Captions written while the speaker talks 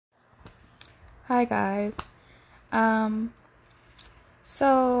Hi guys. Um,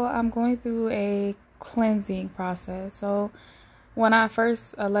 so I'm going through a cleansing process. So when I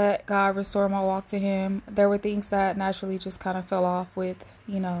first let God restore my walk to Him, there were things that naturally just kind of fell off with,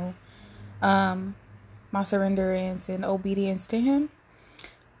 you know, um, my surrenderance and obedience to Him.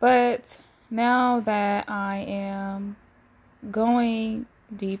 But now that I am going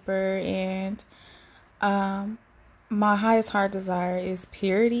deeper and my highest heart desire is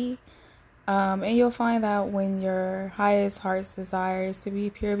purity. And you'll find that when your highest heart's desire is to be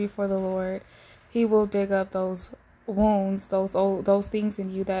pure before the Lord, He will dig up those wounds, those things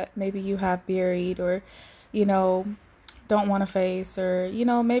in you that maybe you have buried or, you know, don't want to face, or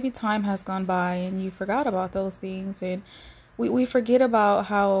maybe time has gone by and you forgot about those things. And we forget about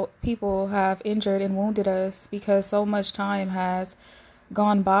how people have injured and wounded us because so much time has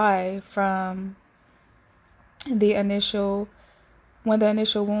gone by from the initial when the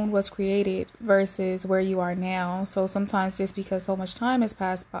initial wound was created versus where you are now. So sometimes just because so much time has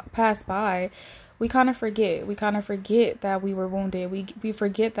passed by, we kind of forget. We kind of forget that we were wounded. We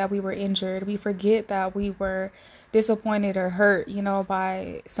forget that we were injured. We forget that we were disappointed or hurt,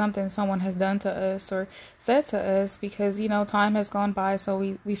 by something someone has done to us or said to us because, time has gone by.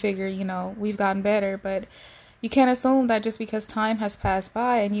 So we figure, we've gotten better. But you can't assume that just because time has passed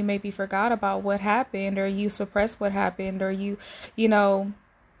by and you maybe forgot about what happened, or you suppressed what happened, or you know,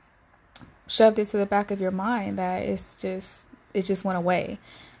 shoved it to the back of your mind, that it just went away.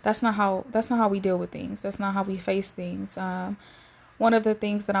 That's not how we deal with things. That's not how we face things. One of the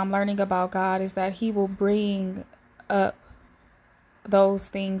things that I'm learning about God is that He will bring up those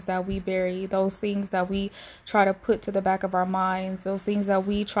things that we bury, those things that we try to put to the back of our minds, those things that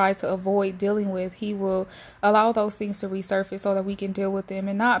we try to avoid dealing with. He will allow those things to resurface so that we can deal with them,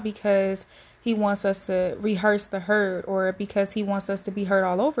 and not because He wants us to rehearse the hurt or because He wants us to be hurt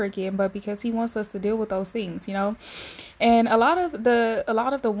all over again, but because He wants us to deal with those things. And a lot of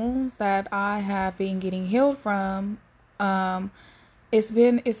the wounds that I have been getting healed from, it's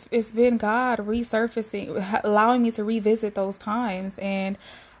been God resurfacing, allowing me to revisit those times. And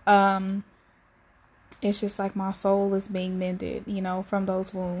um it's just like my soul is being mended, from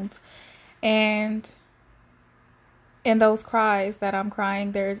those wounds. And in those cries that I'm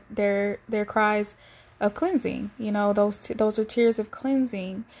crying, they're cries of cleansing. Those are tears of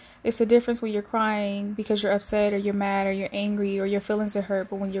cleansing. It's the difference when you're crying because you're upset or you're mad or you're angry or your feelings are hurt.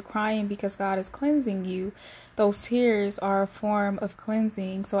 But when you're crying because God is cleansing you, those tears are a form of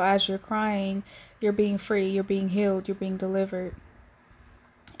cleansing. So as you're crying, you're being free, you're being healed, you're being delivered.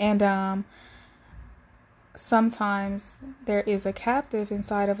 And sometimes there is a captive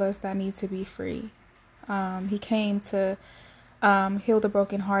inside of us that needs to be free. He came to heal the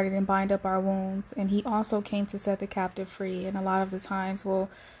brokenhearted and bind up our wounds. And He also came to set the captive free. And a lot of the times,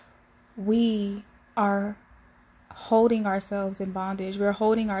 we are holding ourselves in bondage. We're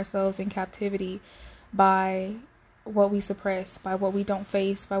holding ourselves in captivity by what we suppress, by what we don't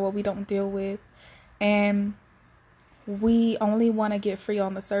face, by what we don't deal with. And we only want to get free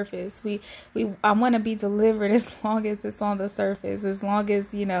on the surface. I want to be delivered as long as it's on the surface, as long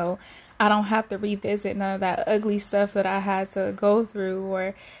as, I don't have to revisit none of that ugly stuff that I had to go through,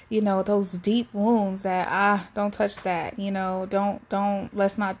 or, those deep wounds that don't touch that, don't,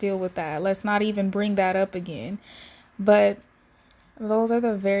 let's not deal with that. Let's not even bring that up again. But those are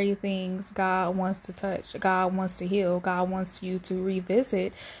the very things God wants to touch. God wants to heal. God wants you to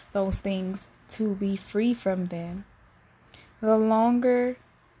revisit those things to be free from them. The longer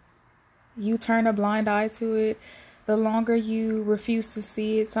you turn a blind eye to it, the longer you refuse to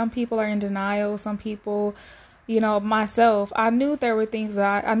see it. Some people are in denial. Some people, myself, I knew there were things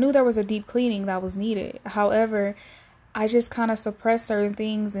that I knew there was a deep cleaning that was needed. However, I just kind of suppressed certain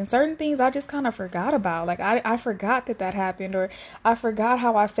things, and certain things I just kind of forgot about. Like I forgot that happened, or I forgot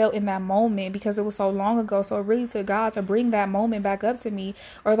how I felt in that moment because it was so long ago. So it really took God to bring that moment back up to me,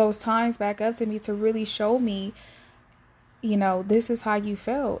 or those times back up to me, to really show me, this is how you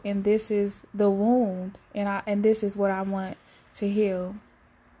felt, and this is the wound, and this is what I want to heal.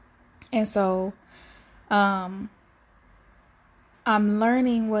 And so I'm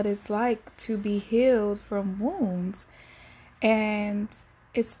learning what it's like to be healed from wounds. And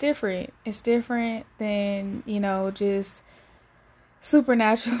it's different. It's different than, just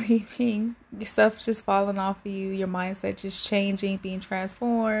supernaturally being, stuff just falling off of you, your mindset just changing, being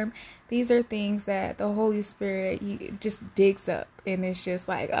transformed. These are things that the Holy Spirit just digs up, and it's just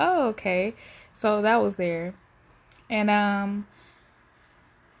like, oh, okay. So that was there. And I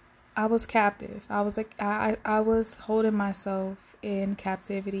was captive. I was like, I was holding myself in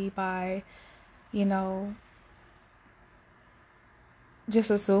captivity by, you know, just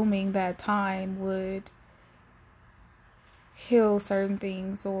assuming that time would heal certain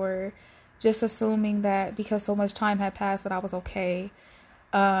things, or just assuming that because so much time had passed that I was okay.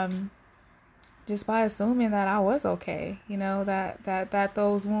 Just by assuming that I was okay, that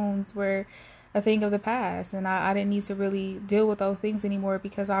those wounds were a thing of the past, and I didn't need to really deal with those things anymore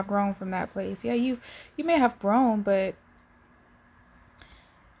because I've grown from that place. Yeah, you may have grown, but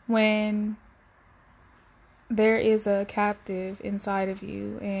when there is a captive inside of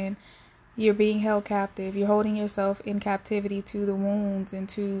you and you're being held captive, you're holding yourself in captivity to the wounds and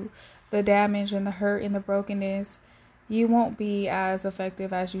to the damage and the hurt and the brokenness, you won't be as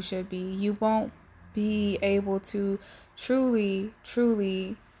effective as you should be. You won't be able to truly,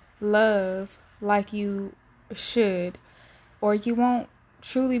 truly love like you should, or you won't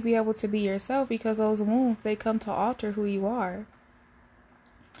truly be able to be yourself because those wounds, they come to alter who you are.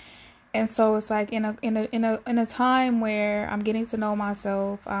 And so it's like in a time where I'm getting to know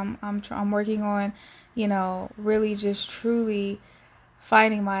myself, I'm working on, really just truly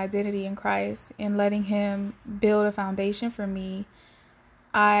finding my identity in Christ and letting Him build a foundation for me.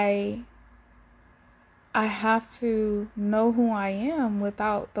 I have to know who I am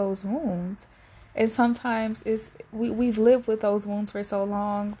without those wounds. And sometimes we've lived with those wounds for so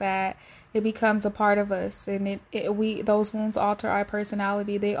long that it becomes a part of us, and those wounds alter our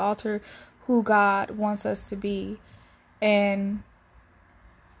personality. They alter who God wants us to be, and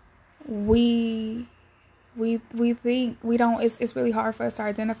we think we don't. It's really hard for us to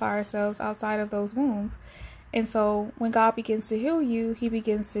identify ourselves outside of those wounds. And so when God begins to heal you, He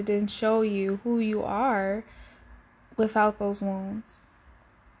begins to then show you who you are without those wounds.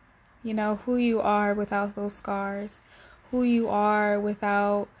 Who you are without those scars, who you are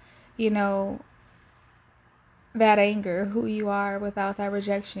without, that anger, who you are without that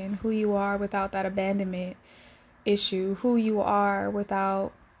rejection, who you are without that abandonment issue, who you are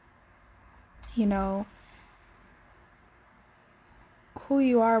without, who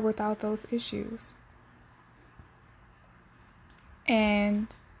you are without those issues. And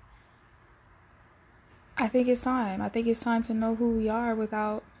I think it's time. I think it's time to know who we are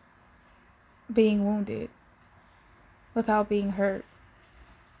without being wounded, without being hurt.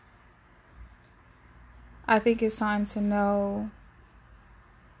 I think it's time to know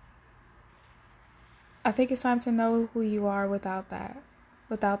who you are without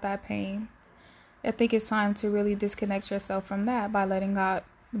that pain. I think it's time to really disconnect yourself from that by letting God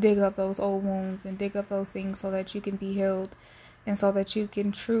dig up those old wounds and dig up those things so that you can be healed, and so that you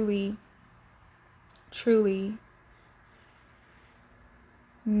can truly, truly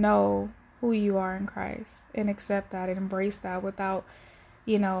know who you are in Christ and accept that and embrace that without,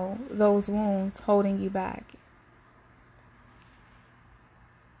 those wounds holding you back.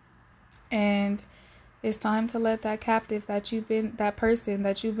 And it's time to let that person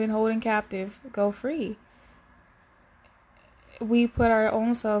that you've been holding captive go free. We put our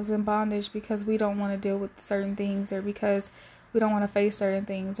own selves in bondage because we don't want to deal with certain things, or because we don't want to face certain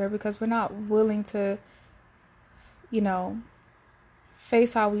things, or because we're not willing to,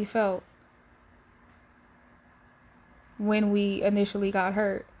 face how we felt when we initially got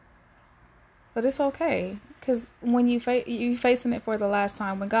hurt. But it's okay, because when you're facing it for the last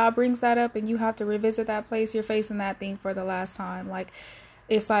time, when God brings that up and you have to revisit that place, you're facing that thing for the last time. Like,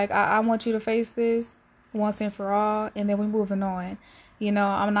 it's like, I want you to face this once and for all, and then we're moving on.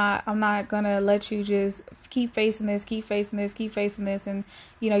 I'm not gonna let you just keep facing this, and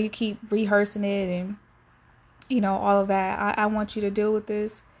you keep rehearsing it, and all of that. I want you to deal with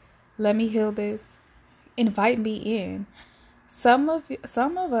this. Let me heal this. Invite me in. Some of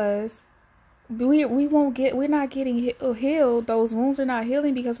us, we're not getting healed. Those wounds are not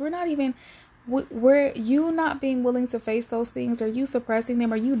healing because we're not even, you not being willing to face those things, or you suppressing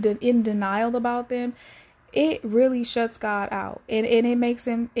them, or you in denial about them. It really shuts God out, and it makes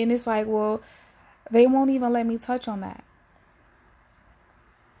Him, and it's like, well, they won't even let me touch on that.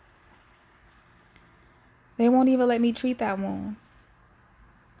 They won't even let me treat that wound.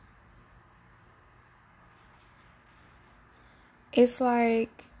 It's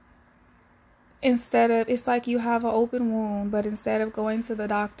like, it's like you have an open wound, but instead of going to the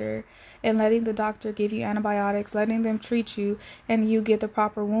doctor and letting the doctor give you antibiotics, letting them treat you, and you get the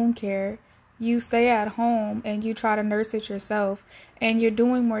proper wound care, you stay at home and you try to nurse it yourself, and you're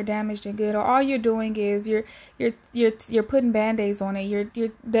doing more damage than good. Or all you're doing is you're putting band-aids on it.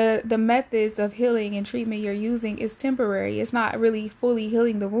 The methods of healing and treatment you're using is temporary. It's not really fully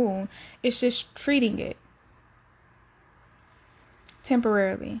healing the wound. It's just treating it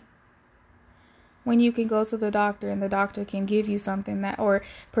temporarily. When you can go to the doctor and the doctor can give you something or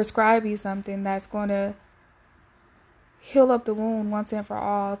prescribe you something that's going to heal up the wound once and for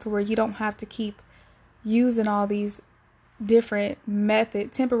all, to where you don't have to keep using all these different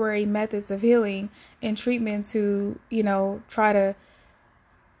temporary methods of healing and treatment to, try to,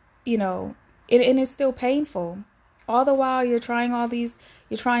 and it's still painful. All the while you're trying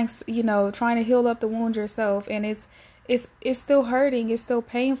trying to heal up the wound yourself, and it's still hurting, it's still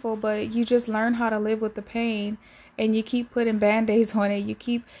painful, but you just learn how to live with the pain, and you keep putting band-aids on it. You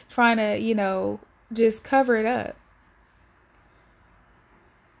keep trying to, just cover it up.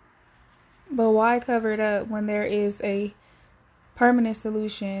 But why cover it up when there is a permanent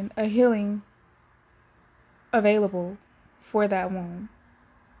solution, a healing available for that wound?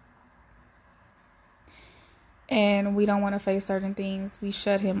 And we don't want to face certain things. We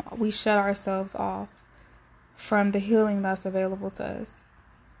shut ourselves off from the healing that's available to us.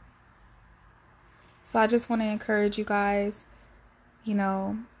 So I just want to encourage you guys,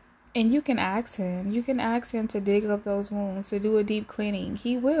 and you can ask him. You can ask him to dig up those wounds, to do a deep cleaning.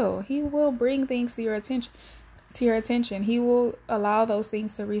 He will bring things to your attention. He will allow those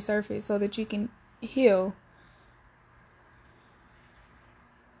things to resurface so that you can heal.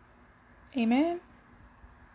 Amen.